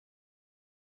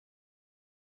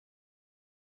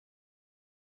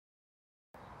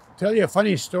tell you a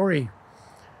funny story.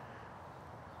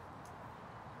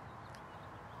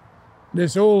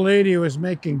 This old lady was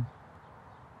making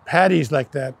patties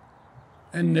like that,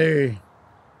 and they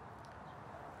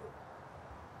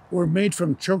were made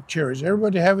from chokecherries.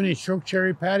 Everybody have any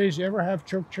chokecherry patties? You ever have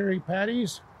chokecherry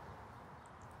patties?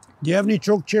 Do you have any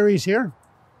chokecherries here?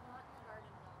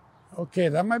 Okay,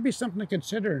 that might be something to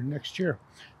consider next year.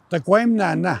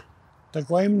 Taquaimnana.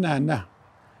 Taquaimnana.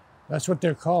 That's what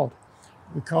they're called.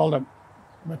 We call them.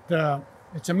 But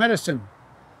it's a medicine.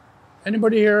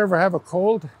 Anybody here ever have a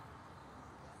cold?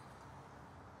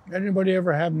 Anybody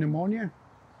ever have pneumonia?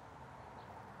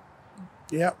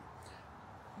 Yeah.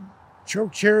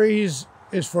 Chokecherries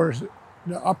is for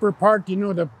the upper part, you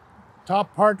know, the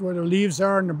top part where the leaves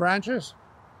are and the branches.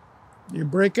 You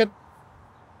break it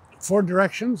 4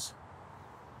 directions,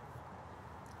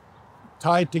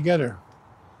 tie it together.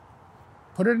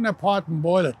 Put it in a pot and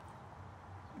boil it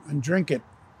and drink it.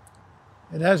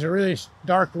 It has a really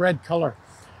dark red color,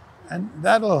 and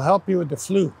that'll help you with the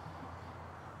flu.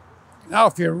 Now,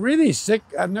 if you're really sick,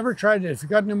 I've never tried it. If you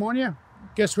got pneumonia,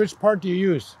 guess which part do you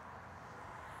use?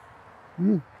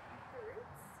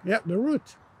 Yeah, the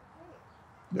root.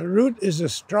 The root is the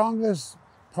strongest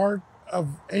part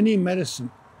of any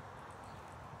medicine.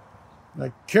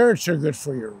 Like carrots are good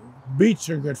for you, beets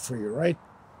are good for you, right?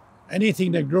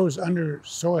 Anything that grows under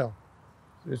soil.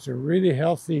 It's a really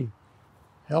healthy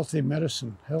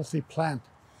medicine, healthy plant.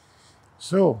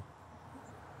 So,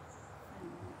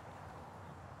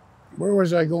 where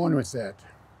was I going with that?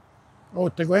 Oh,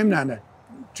 Taquaimnana,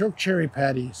 chokecherry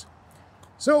patties.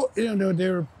 So, you know,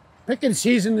 their picking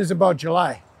season is about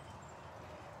July.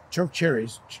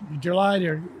 Chokecherries, July,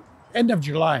 they're end of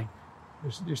July.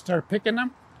 You start picking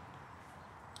them,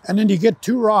 and then you get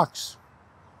 2 rocks.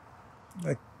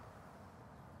 Like,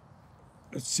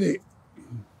 let's see.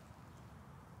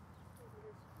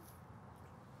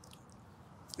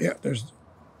 Yeah, there's,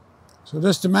 so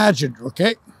just imagine,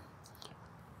 okay?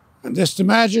 And just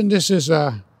imagine this is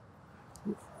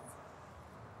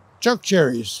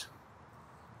chokecherries.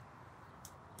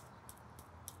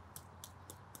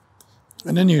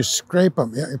 And then you scrape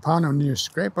them. Yeah, you pound them and you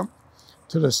scrape them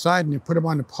to the side and you put them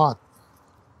on the pot.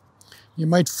 You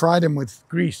might fry them with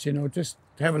grease, you know, just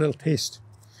to have a little taste.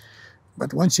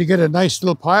 But once you get a nice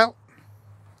little pile,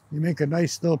 you make a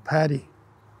nice little patty.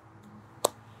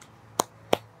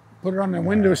 Put it on the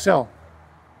windowsill,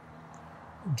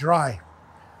 dry.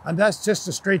 And that's just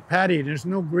a straight patty. There's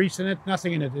no grease in it,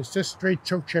 nothing in it. It's just straight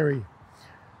chokecherry.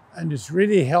 And it's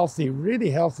really healthy,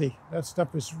 really healthy. That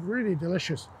stuff is really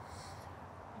delicious.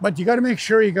 But you got to make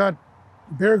sure you got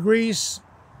bear grease,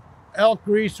 elk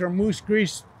grease, or moose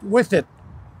grease with it.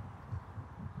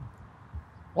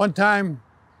 One time,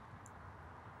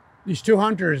 these 2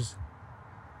 hunters,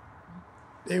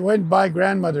 they went by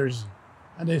grandmothers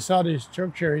and they saw these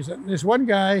chokecherries. And this one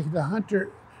guy, the hunter,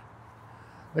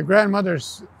 the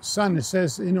grandmother's son, it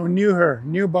says, you know,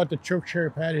 knew about the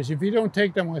chokecherry patties. If you don't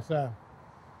take them with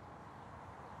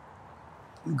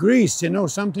grease, you know,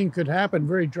 something could happen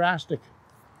very drastic.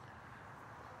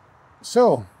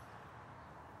 So,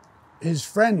 his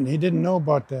friend, he didn't know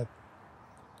about that.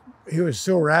 He was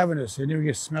so ravenous. He knew he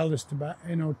could smell this tobacco,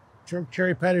 you know,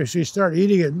 chokecherry patty. So he started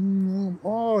eating it.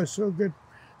 Oh, it's so good.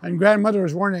 And grandmother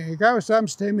was warning,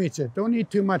 don't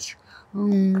eat too much.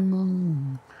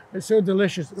 It's so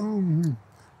delicious.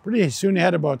 Pretty soon he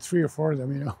had about 3 or 4 of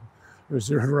them, you know. It was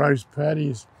their rice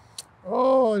patties.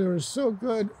 Oh, they were so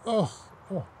good. Oh.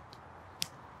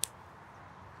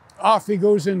 Off he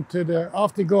goes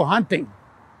off to go hunting.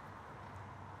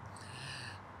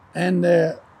 And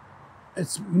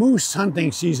it's moose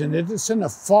hunting season. It's in the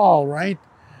fall, right?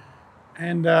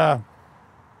 And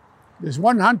there's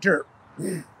one hunter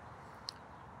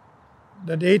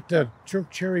that ate the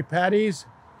chokecherry patties,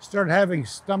 started having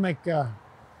stomach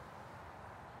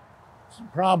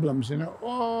problems, you know.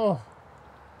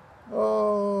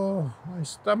 Oh, my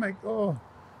stomach, oh.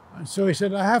 And so he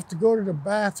said, I have to go to the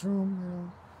bathroom, you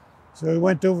know. So he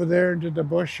went over there into the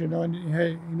bush, you know, and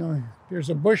hey, you know, there's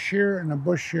a bush here and a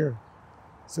bush here.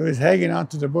 So he's hanging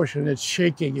onto the bush and it's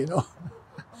shaking, you know.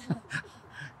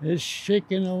 It's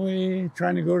shaking away,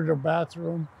 trying to go to the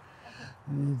bathroom.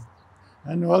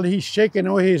 And while he's shaking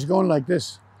away, he's going like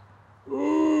this.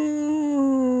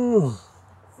 Ooh,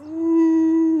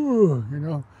 ooh, you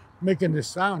know, making this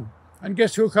sound. And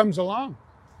guess who comes along?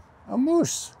 A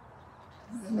moose.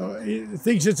 You know, he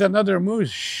thinks it's another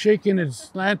moose shaking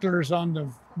its antlers on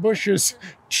the bushes.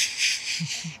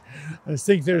 I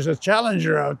think there's a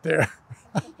challenger out there.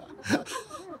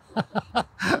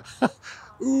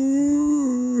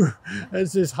 Ooh,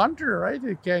 it's this hunter, right?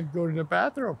 He can't go to the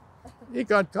bathroom. he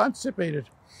got constipated.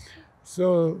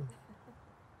 So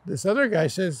this other guy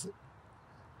sees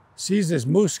this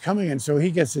moose coming, and so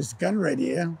he gets his gun ready,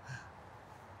 yeah?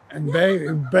 And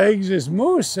bags his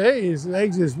moose, he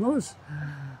bags his moose.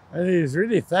 And he's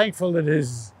really thankful that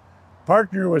his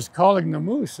partner was calling the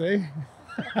moose, Said,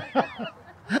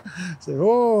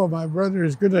 oh, my brother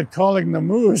is good at calling the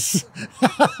moose.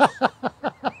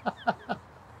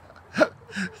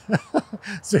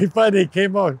 So he finally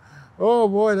came out. Oh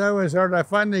boy, that was hard. I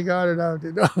finally got it out,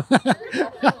 you know.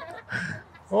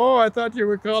 Oh, I thought you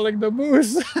were calling the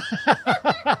moose.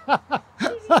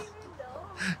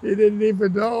 He didn't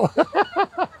even know.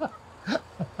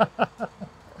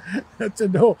 That's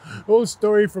an old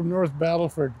story from North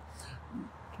Battleford.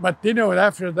 But you know,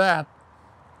 after that,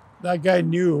 that guy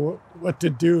knew what to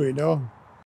do, you know.